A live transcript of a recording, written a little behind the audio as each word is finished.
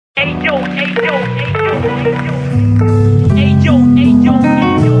BX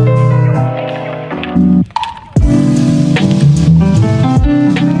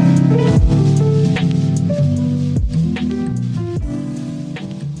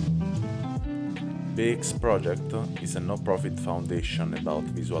Project is a no-profit foundation about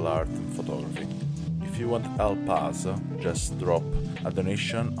visual art and photography. If you want to help us, just drop a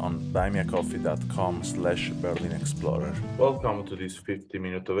donation on buymeacoffee.com/BerlinExplorer. Welcome to this 50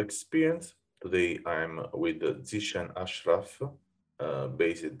 minutes of experience. Today I'm with Zishan Ashraf,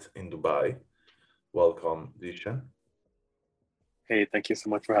 based in Dubai. Welcome, Zishan. Hey, thank you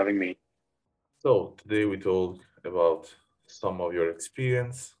so much for having me. So today we talk about some of your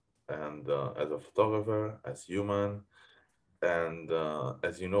experience and as a photographer, as human, and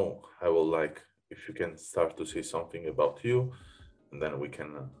as you know, I will like if you can start to say something about you, and then we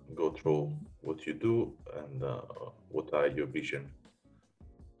can go through what you do and what are your vision.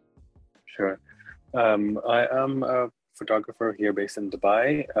 Sure. I am a photographer here based in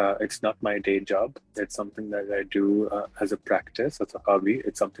Dubai. It's not my day job. It's something that I do as a practice, as a hobby.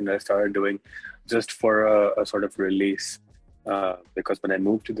 It's something that I started doing just for a sort of release. Because when I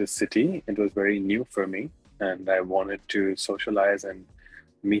moved to this city, it was very new for me, and I wanted to socialize and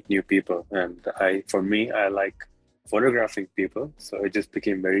meet new people. And for me, I like photographing people, so it just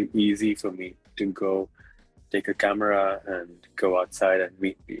became very easy for me to go take a camera and go outside and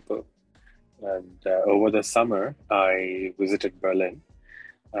meet people. And over the summer, I visited Berlin,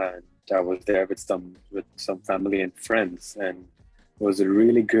 and I was there with some family and friends, and it was a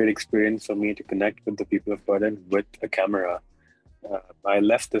really great experience for me to connect with the people of Berlin with a camera. I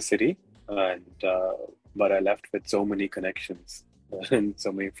left the city, and but I left with so many connections and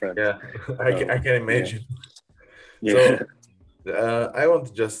so many friends. Yeah, I can imagine. Yeah. So I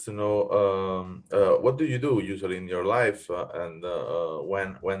want just to know what do you do usually in your life, and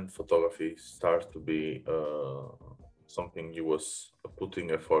when photography starts to be something you was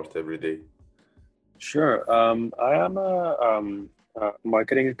putting effort every day. Sure. I am a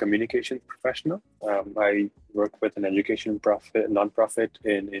marketing and communications professional. I work with an education nonprofit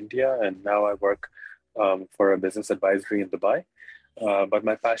in India, and now I work for a business advisory in Dubai. But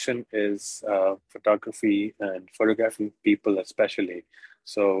my passion is photography and photographing people, especially.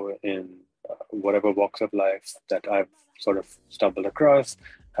 So, in whatever walks of life that I've sort of stumbled across,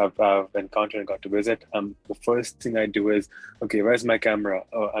 have encountered and got to visit, the first thing I do is, okay, where's my camera?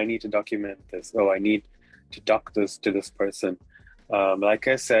 Oh, I need to document this. Oh, I need to talk this to this person. Like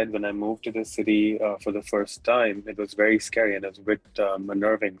I said, when I moved to the city for the first time, it was very scary and it was a bit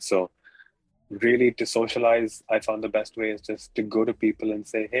unnerving. So, really, to socialize, I found the best way is just to go to people and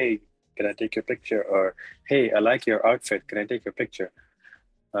say, hey, can I take your picture? Or, hey, I like your outfit. Can I take your picture?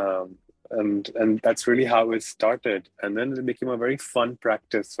 Um, and that's really how it started. And then it became a very fun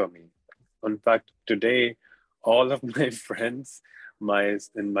practice for me. In fact, today, all of my friends,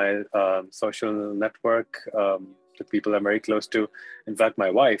 in my social network, the people I'm very close to, in fact,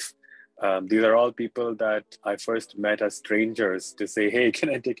 my wife, these are all people that I first met as strangers to say, hey, can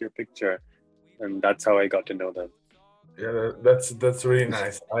I take your picture? And that's how I got to know them. Yeah, that's really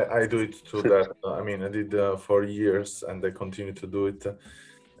nice. I do it too. That I mean, I did for years, and I continue to do it,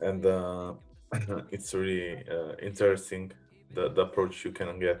 and it's really interesting the approach you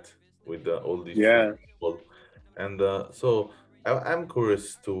can get with all these Yeah. people. And so I'm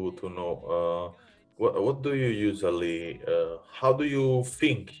curious to know what do you usually how do you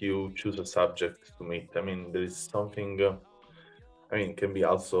think you choose a subject to meet? I mean, there is something. I mean, it can be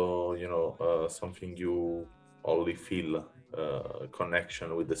also, you know, something you only feel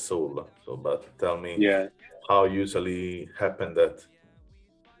connection with the soul. So, but tell me Yeah. how usually happen that.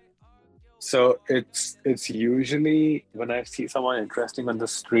 So it's usually when I see someone interesting on the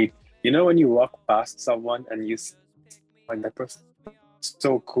street, you know, when you walk past someone and you find that person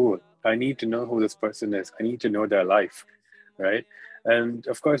so cool. I need to know who this person is. I need to know their life, right? And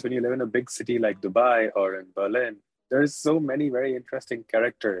of course, when you live in a big city like Dubai or in Berlin, there's so many very interesting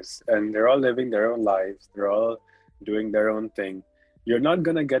characters, and they're all living their own lives. They're all doing their own thing. You're not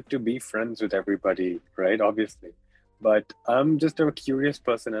gonna get to be friends with everybody, right? Obviously. But I'm just a curious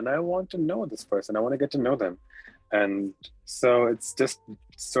person and I want to know this person. I want to get to know them. And so it's just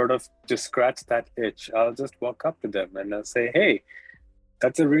sort of to scratch that itch. I'll just walk up to them and I'll say, hey,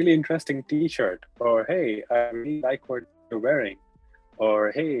 that's a really interesting t-shirt. Or, hey, I really like what you're wearing.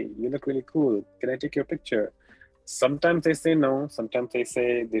 Or, hey, you look really cool. Can I take your picture? Sometimes they say no. Sometimes they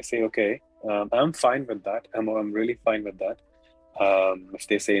say okay. I'm fine with that. I'm really fine with that. If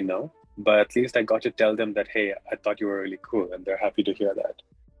they say no, but at least I got to tell them that, hey, I thought you were really cool, and they're happy to hear that.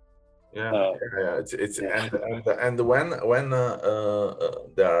 Yeah, Uh, yeah. It's yeah. and when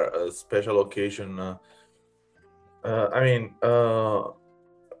there are a special occasion, I mean,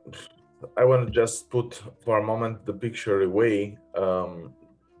 I want to just put for a moment the picture away,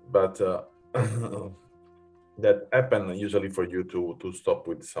 but that happen usually for you to stop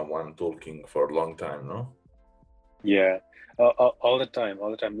with someone talking for a long time, no? Yeah, all the time,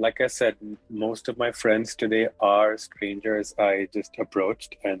 all the time. Like I said, most of my friends today are strangers I just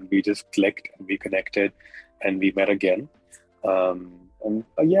approached and we just clicked and we connected and we met again. And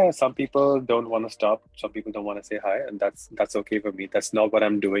yeah, some people don't want to stop. Some people don't want to say hi, and that's okay for me. That's not what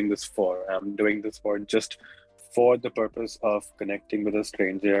I'm doing this for. I'm doing this for just for the purpose of connecting with a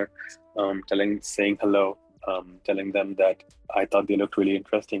stranger, saying hello, telling them that I thought they looked really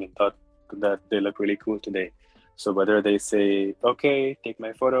interesting and thought that they look really cool today. So whether they say, okay, take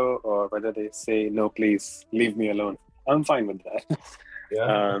my photo, or whether they say, no, please leave me alone, I'm fine with that.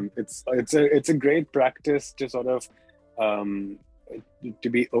 Yeah, It's a great practice to sort of um, to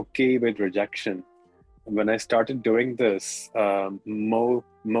be okay with rejection. When I started doing this,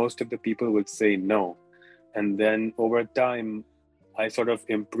 most of the people would say no, and then over time, I sort of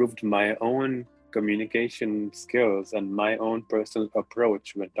improved my own communication skills and my own personal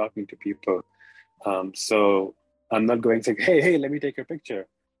approach when talking to people. So I'm not going to, hey, let me take your picture,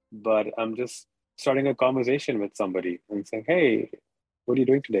 but I'm just starting a conversation with somebody and saying, hey, what are you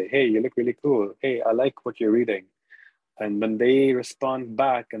doing today? Hey, you look really cool. Hey, I like what you're reading. And when they respond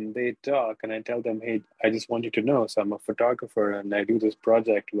back and they talk, and I tell them, hey, I just want you to know, so I'm a photographer and I do this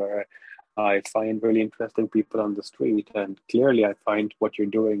project where I find really interesting people on the street, and clearly I find what you're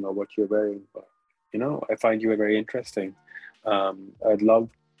doing or what you're wearing, I find you very interesting. I'd love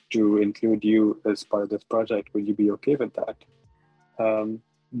to include you as part of this project. Will you be okay with that?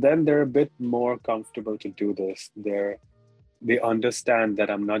 Then they're a bit more comfortable to do this. They understand that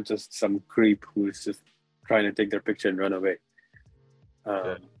I'm not just some creep who's just trying to take their picture and run away.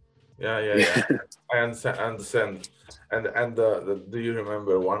 yeah, Um, yeah. I understand. Understand. And do you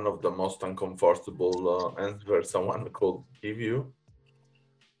remember one of the most uncomfortable answers someone could give you?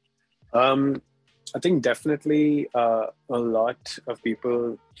 um, I think definitely a lot of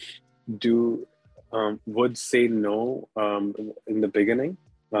people do would say no in the beginning,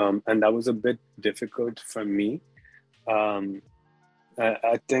 and that was a bit difficult for me. Um,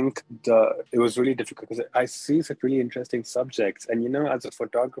 I think it was really difficult because I see such really interesting subjects, and as a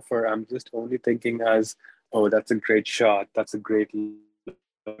photographer, I'm just only thinking as, oh, that's a great shot, that's a great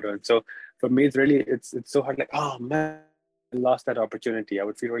photo. And so for me, it's so hard. Like, oh man, I lost that opportunity. I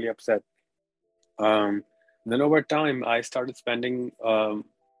would feel really upset. Um, then over time, I started spending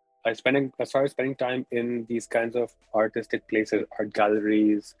time in these kinds of artistic places, art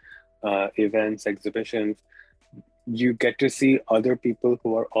galleries, events, exhibitions. You get to see other people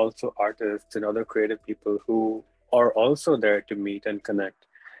who are also artists and other creative people who are also there to meet and connect.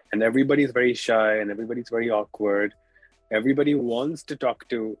 And everybody's very shy and everybody's very awkward. Everybody wants to talk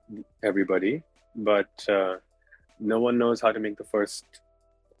to everybody, but no one knows how to make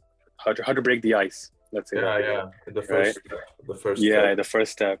how to break the ice. Let's say Yeah, that way, yeah. The right? first step. The first step. Yeah, the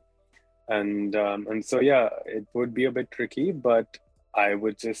first step. And so yeah, it would be a bit tricky, but I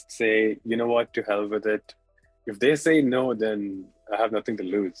would just say, you know what, to hell with it. If they say no, then I have nothing to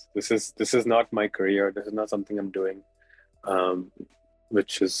lose. This is not my career. This is not something I'm doing, um,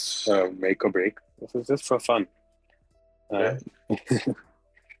 which is make or break. This is just for fun. Uh,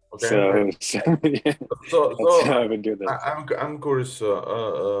 Okay. Okay. Okay. so yeah, that's So how I would do this. I'm curious.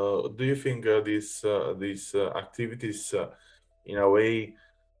 Do you think these activities, in a way,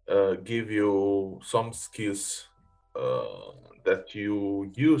 give you some skills uh, that you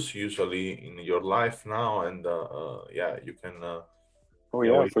use usually in your life now, and yeah, you can Oh in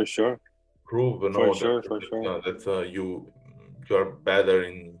a yeah, way for sure, prove, for that sure, for sure. you're better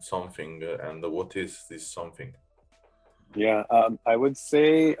in something, and what is this something? Yeah, I would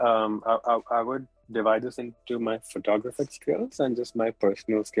say I would divide this into my photographic skills and just my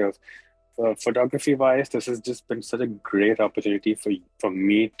personal skills. Photography wise, this has just been such a great opportunity for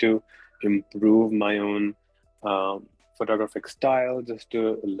me to improve my own photographic style, just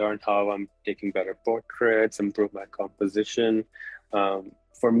to learn how I'm taking better portraits, improve my composition.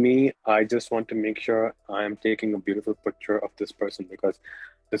 For me, I just want to make sure I am taking a beautiful picture of this person, because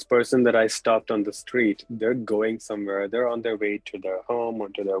this person that I stopped on the street, they're going somewhere. They're on their way to their home or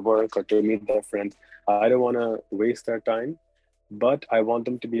to their work or to meet their friends. I don't want to waste their time, but I want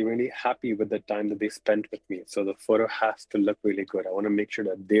them to be really happy with the time that they spent with me. So the photo has to look really good. I want to make sure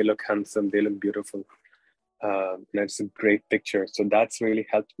that they look handsome, they look beautiful, and it's a great picture. So that's really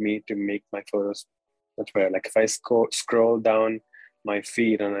helped me to make my photos much better. Like if I scroll down my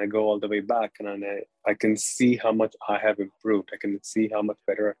feed and I go all the way back, and I can see how much I have improved. I can see how much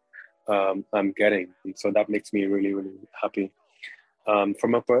better I'm getting. And so that makes me really, really happy.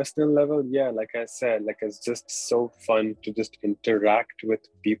 From a personal level, yeah, like I said, like it's just so fun to just interact with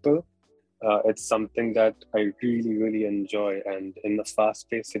people. It's something that I really, really enjoy. And in a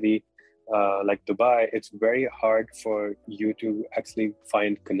fast-paced city like Dubai, it's very hard for you to actually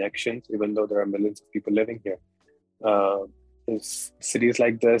find connections, even though there are millions of people living here. Uh, Cities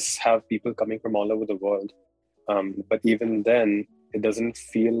like this have people coming from all over the world. But even then, it doesn't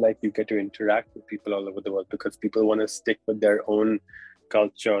feel like you get to interact with people all over the world because people want to stick with their own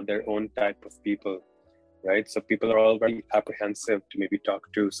culture, their own type of people, right? So people are all very apprehensive to maybe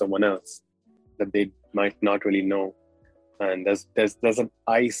talk to someone else that they might not really know. And there's an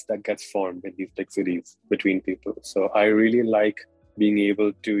ice that gets formed in these big cities between people. So I really like being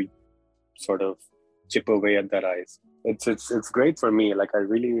able to sort of chip away at that ice. It's great for me. Like I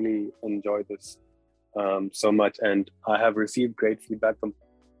really, really enjoy this so much, and I have received great feedback from.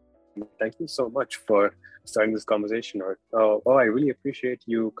 Thank you so much for starting this conversation. Or oh, I really appreciate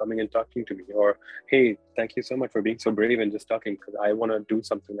you coming and talking to me. Or hey, thank you so much for being so brave and just talking because I want to do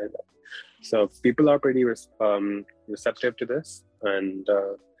something like that. So people are pretty receptive to this, and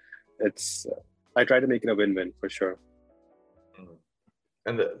it's. I try to make it a win-win for sure. Mm.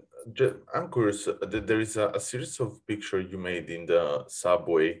 And I'm curious, there is a series of pictures you made in the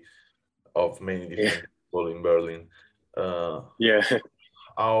subway of many different people in Berlin. Yeah.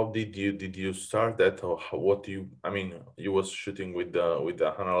 How did you start that, or what do you? I mean, you was shooting with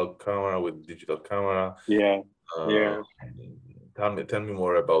the analog camera, with digital camera. Yeah. Uh, Yeah. tell me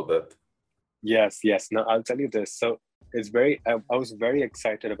more about that. Yes. Now I'll tell you this. So it's I was very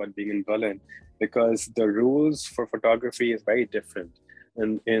excited about being in Berlin because the rules for photography is very different.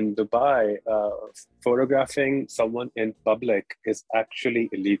 And in Dubai, photographing someone in public is actually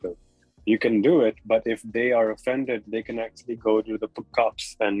illegal. You can do it, but if they are offended, they can actually go to the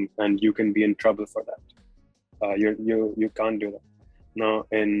cops, and you can be in trouble for that. You can't do that. Now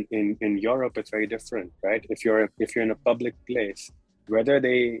in Europe, it's very different, right? If you're in a public place, whether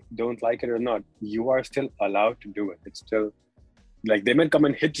they don't like it or not, you are still allowed to do it. It's still like they might come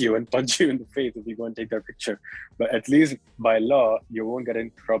and hit you and punch you in the face if you go and take their picture, but at least by law, you won't get in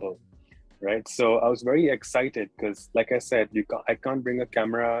trouble, right? So I was very excited because, like I said, I can't bring a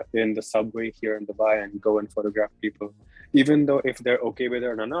camera in the subway here in Dubai and go and photograph people, even though if they're okay with it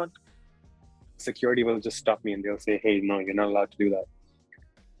or not, security will just stop me and they'll say, "Hey, no, you're not allowed to do that."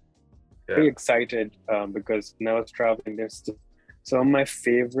 Very excited because when I was traveling, some of my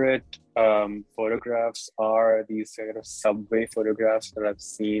favorite photographs are these sort of subway photographs that I've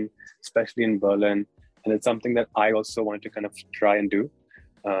seen, especially in Berlin. And it's something that I also want to kind of try and do.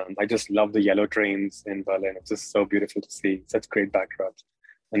 I just love the yellow trains in Berlin. It's just so beautiful to see, such great backdrops.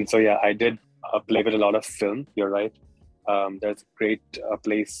 And so, yeah, I did play with a lot of film. You're right. There's a great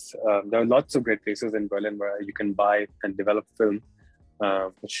place. There are lots of great places in Berlin where you can buy and develop film.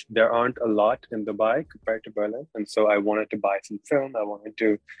 Which there aren't a lot in Dubai compared to Berlin. And so I wanted to buy some film. I wanted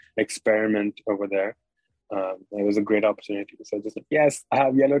to experiment over there. It was a great opportunity. So just like, yes, I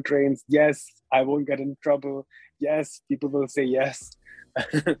have yellow trains. Yes, I won't get in trouble. Yes, people will say yes.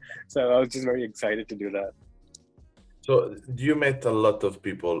 So I was just very excited to do that. So you met a lot of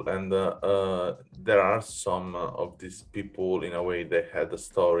people, and there are some of these people, in a way, they had a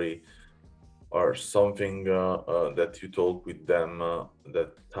story or something that you talk with them that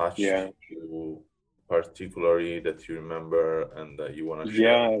touched you particularly, that you remember and that you want to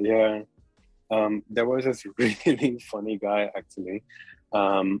share? Yeah. There was this really funny guy, actually.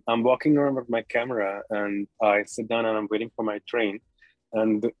 I'm walking around with my camera and I sit down and I'm waiting for my train.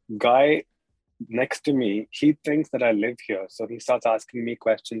 And the guy next to me, he thinks that I live here. So he starts asking me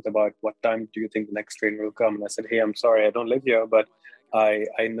questions about what time do you think the next train will come? And I said, hey, I'm sorry, I don't live here, but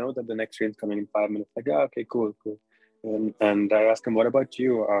I know that the next train's coming in 5 minutes. Like, yeah, okay, cool. And I asked him, what about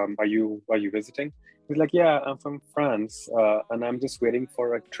you? Are you visiting? He's like, yeah, I'm from France, and I'm just waiting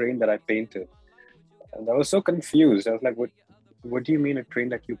for a train that I painted. And I was so confused. I was like, what do you mean a train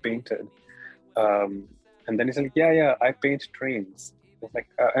that you painted? And then he's like, yeah, I paint trains. Like,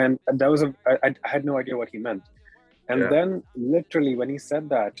 and that was I had no idea what he meant. And then literally when he said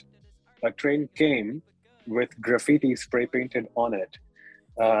that, a train came with graffiti spray painted on it.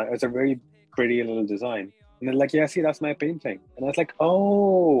 It was a very pretty little design. And they're like, yeah, see, that's my painting. And I was like,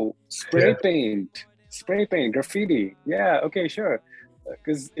 oh, spray paint, graffiti. Yeah, okay, sure.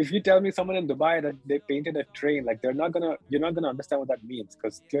 Because if you tell me someone in Dubai that they painted a train, like you're not gonna understand what that means,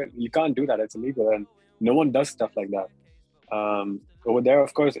 because you can't do that. It's illegal, and no one does stuff like that. Over there,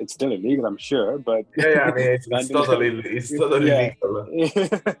 of course, it's still illegal, I'm sure, but Yeah. I mean, it's totally yeah, legal.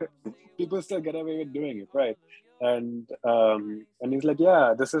 people still get away with doing it, right? And he's like,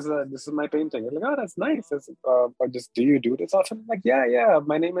 yeah, this is my painting. I'm like, oh, that's nice. Or just, do you do this often? I'm like, yeah,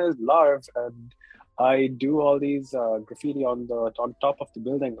 my name is Larv, and I do all these graffiti on top of the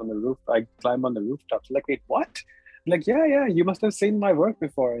building, on the roof. I climb on the rooftops. Like, wait, what? I'm like, yeah, you must have seen my work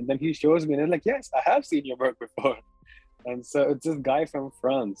before. And then he shows me, and I'm like, yes, I have seen your work before. And so it's this guy from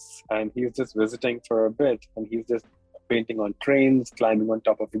France, and he's just visiting for a bit, and he's just painting on trains, climbing on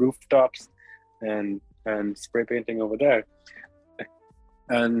top of rooftops, and spray painting over there.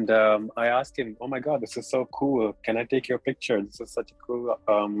 And I asked him, "Oh my God, this is so cool! Can I take your picture? This is such a cool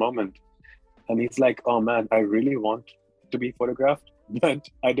moment." And he's like, "Oh man, I really want to be photographed, but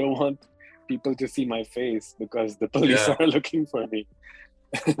I don't want people to see my face because the police Yeah. are looking for me."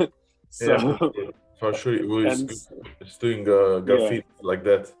 Yeah, So, for sure. Who and is doing yeah, graffiti like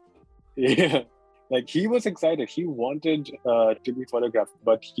that? yeah, like he was excited. He wanted to be photographed,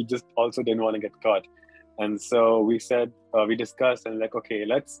 but he just also didn't want to get caught. And so we said, we discussed, and like, okay,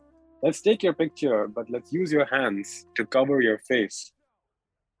 let's take your picture, but let's use your hands to cover your face.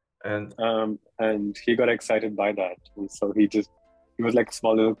 And And he got excited by that, and so he was like a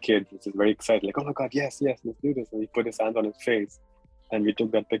small little kid, which is very excited, like, oh my God, yes, let's do this. And he put his hands on his face, and we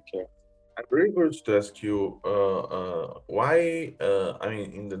took that picture. I'm really curious to ask you why. I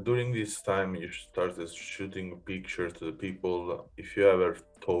mean, during this time you started shooting pictures to the people. If you ever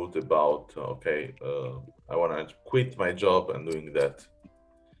thought about, okay, I want to quit my job and doing that.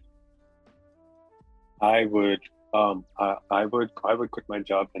 I would I would quit my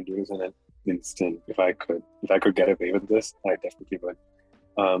job and do this in an instant if I could. If I could get away with this, I definitely would.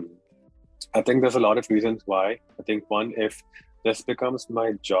 Um, I think there's a lot of reasons why. I think one, if this becomes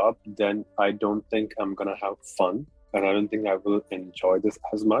my job, then I don't think I'm gonna have fun, and I don't think I will enjoy this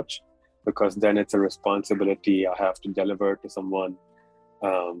as much, because then it's a responsibility I have to deliver to someone.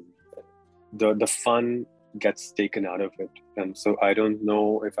 Um, the fun gets taken out of it, and so I don't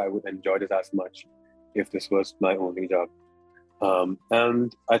know if I would enjoy this as much if this was my only job. And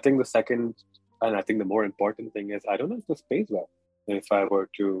I think the second, and I think the more important thing is, I don't know if this pays well. If I were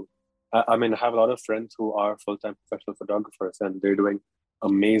to, I mean, I have a lot of friends who are full-time professional photographers, and they're doing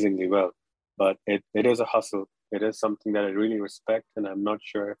amazingly well. But it is a hustle. It is something that I really respect, and I'm not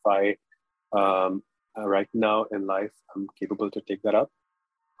sure if right now in life, I'm capable to take that up.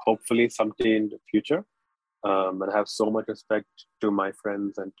 Hopefully, someday in the future. And I have so much respect to my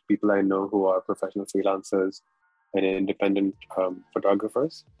friends and people I know who are professional freelancers and independent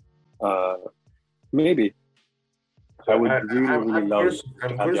photographers. Uh, Maybe So I would really, really I'm love curious. to I'm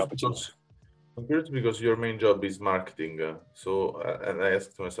have the curious opportunity. because your main job is marketing. And I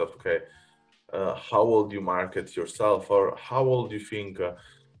asked myself, okay, how will you market yourself, or how will you think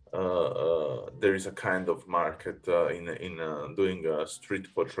there is a kind of market in doing a street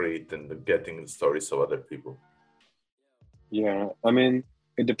portrait and getting the stories of other people? Yeah, I mean,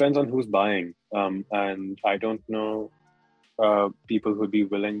 it depends on who's buying. And I don't know people who'd be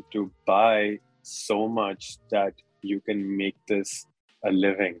willing to buy so much that you can make this a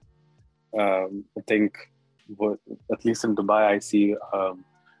living. I think, what, at least in Dubai, I see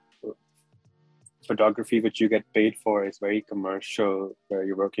photography which you get paid for is very commercial, where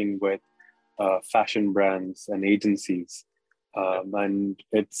you're working with fashion brands and agencies, and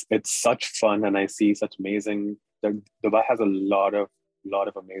it's such fun. And I see such amazing. Dubai has a lot of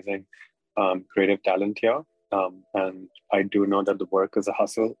amazing creative talent here, and I do know that the work is a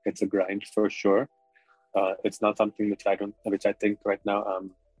hustle. It's a grind for sure. It's not something which I think right now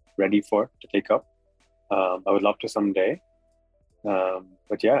I'm ready for to take up. I would love to someday,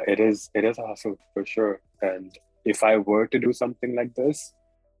 but yeah, it is a hustle for sure. And if I were to do something like this,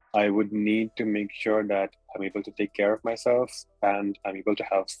 I would need to make sure that I'm able to take care of myself and I'm able to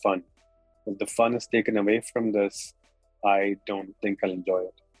have fun. If the fun is taken away from this, I don't think I'll enjoy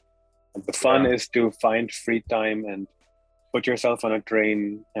it. And the fun Yeah. is to find free time and put yourself on a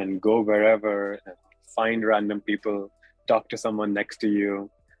train and go wherever and find random people, talk to someone next to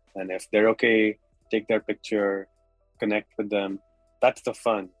you, and if they're okay, take their picture, connect with them. That's the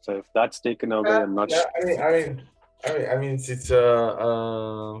fun. So if that's taken away, I'm not Yeah. sure.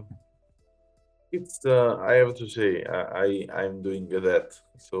 It's I have to say I'm doing that.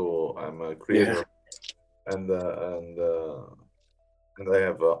 So I'm a Yeah, creator, and I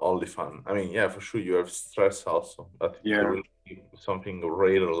have all the fun. I mean, yeah, for sure you have stress also, but it's yeah, really something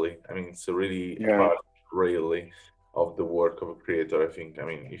rarely. I mean, it's a really a yeah, part rarely of the work of a creator. I think. I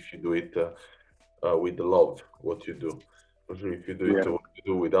mean, if you do it with the love, what you do. For sure, if you do it Yeah. what you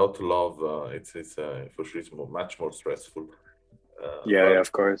do without love, it's for sure it's much more stressful. Yeah, But yeah,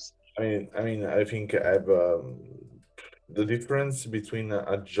 of course. I think I've the difference between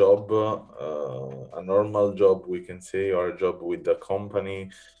a job, a normal job, we can say, or a job with the company,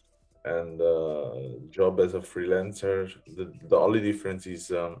 and job as a freelancer. The only difference is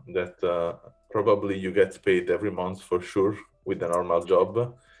that probably you get paid every month for sure with a normal job,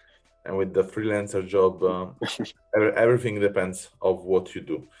 and with the freelancer job, everything depends of what you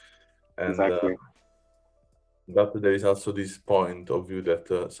do, and Exactly. but there is also this point of view that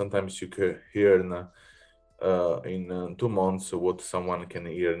sometimes you can earn in 2 months what someone can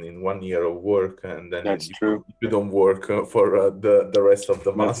earn in 1 year of work, and then That's true. you don't work for the rest of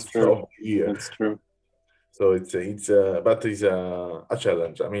the That's months true. of the year. That's true. So but it's a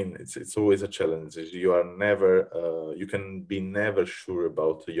challenge. I mean, it's always a challenge. You are never you can be never sure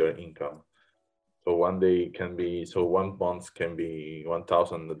about your income. So one day can be, so 1 month can be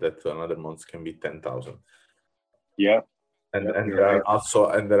 1,000, that another month can be 10,000. Yeah. And Yep, and you're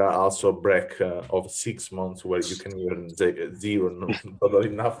right. there are also break of 6 months where you can earn zero, totally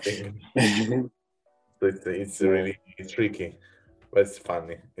nothing. So it's Yeah. really tricky, but it's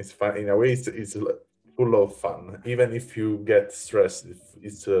funny. It's fun in a way. It's full of fun. Even if you get stressed,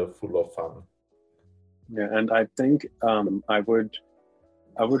 it's full of fun. Yeah. And I think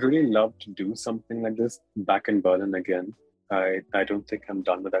I would really love to do something like this back in Berlin again. I don't think I'm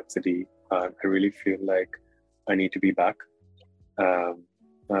done with that city. I really feel like I need to be back. Um,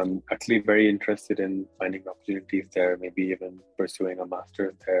 I'm actually very interested in finding opportunities there, maybe even pursuing a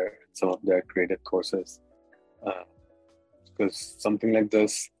master's there, some of their creative courses. Uh, because something like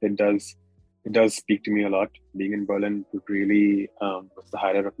this, it does speak to me a lot. Being in Berlin really was the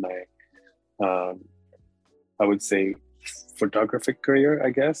highlight of my, um, I would say, photographic career,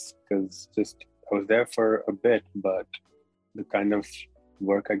 I guess, because just I was there for a bit, but the kind of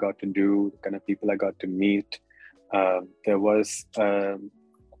work I got to do, the kind of people I got to meet, um, there was um,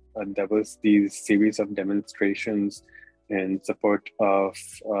 there was these series of demonstrations in support of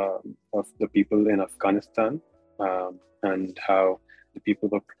the people in Afghanistan, and how the people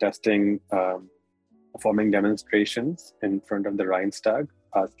were protesting, performing demonstrations in front of the Reichstag,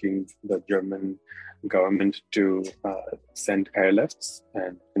 asking the German government to send airlifts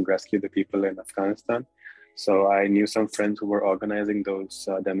and rescue the people in Afghanistan. So I knew some friends who were organizing those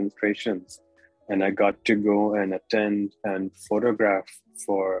demonstrations, and I got to go and attend and photograph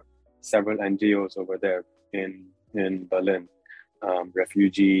for several NGOs over there in Berlin,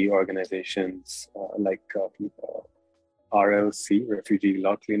 refugee organizations RLC, Refugee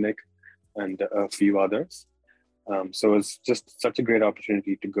Law Clinic, and a few others. So it's just such a great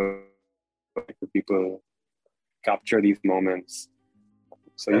opportunity to go to people, capture these moments.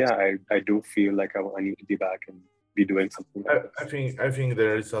 So Yes, yeah, I do feel like I need to be back and be doing something like this. I think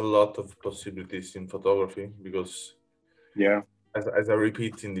there is a lot of possibilities in photography because Yeah, as I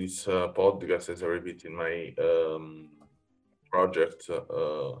repeat in this podcast, as I repeat in my project,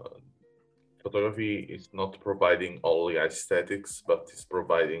 photography is not providing only aesthetics, but it's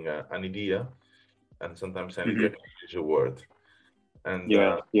providing an idea, and sometimes an idea hmm, can change a word. And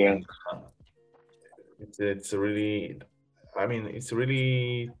yeah, yeah, it's really, I mean, it's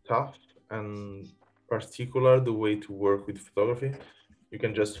really tough and particular the way to work with photography. You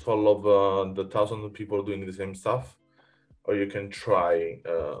can just follow the thousands of people doing the same stuff, or you can try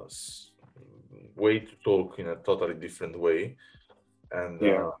way to talk in a totally different way. And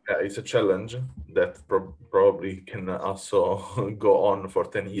yeah, yeah, it's a challenge that probably can also go on for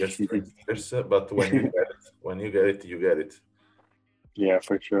 10 years, 20 years. But when you get it, you get it. yeah,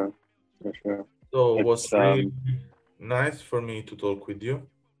 for sure, for sure. So it was It's really nice for me to talk with you.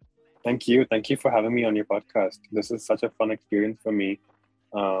 thank you for having me on your podcast. This is such a fun experience for me,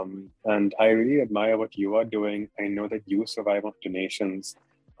 and I really admire what you are doing. I know that you survive on donations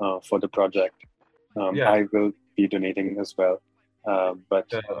for the project. Yeah, I will be donating as well. But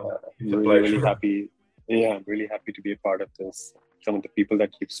it's a really, really pleasure. happy. Yeah, I'm really happy to be a part of this. Some of the people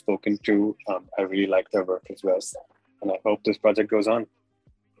that you've spoken to, I really like their work as well. And I hope this project goes on.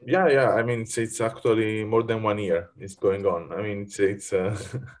 Yeah. I mean, it's actually more than 1 year. It's going on. I mean, it's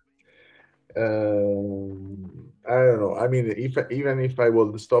I don't know. I mean, if even if I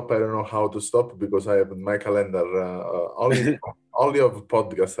will stop, I don't know how to stop because I have my calendar only of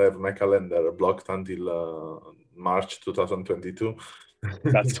podcasts. I have my calendar blocked until March 2022.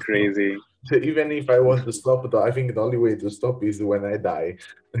 That's So, crazy. so even if I want to stop, I think the only way to stop is when I die.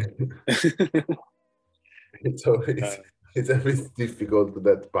 So Uh, it's a bit difficult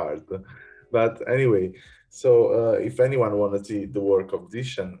that part. But anyway, so if anyone want to see the work of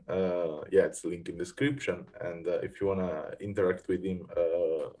Zishan, yeah, it's linked in description. And if you want to interact with him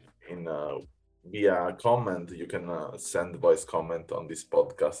in via comment, you can send voice comment on this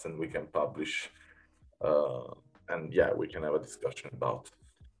podcast, and we can publish. And yeah, we can have a discussion about.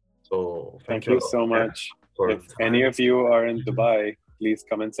 So Thank you a you lot so much. for If the any time. of you are in Dubai, please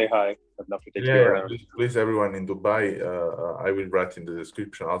come and say hi. I'd love to take you Yeah, around. please, everyone in Dubai, I will write in the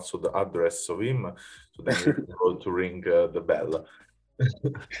description also the address of him, so then you can go to ring the bell.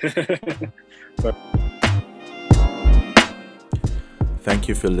 Thank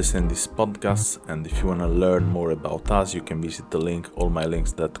you for listening to this podcast, and if you want to learn more about us, you can visit the link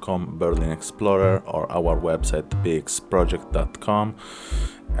allmylinks.com, Berlin Explorer, or our website bxproject.com.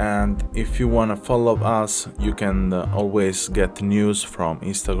 And if you want to follow us, you can always get news from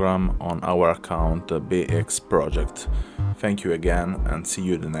Instagram on our account BX Project. Thank you again, and see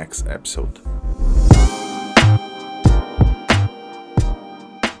you in the next episode.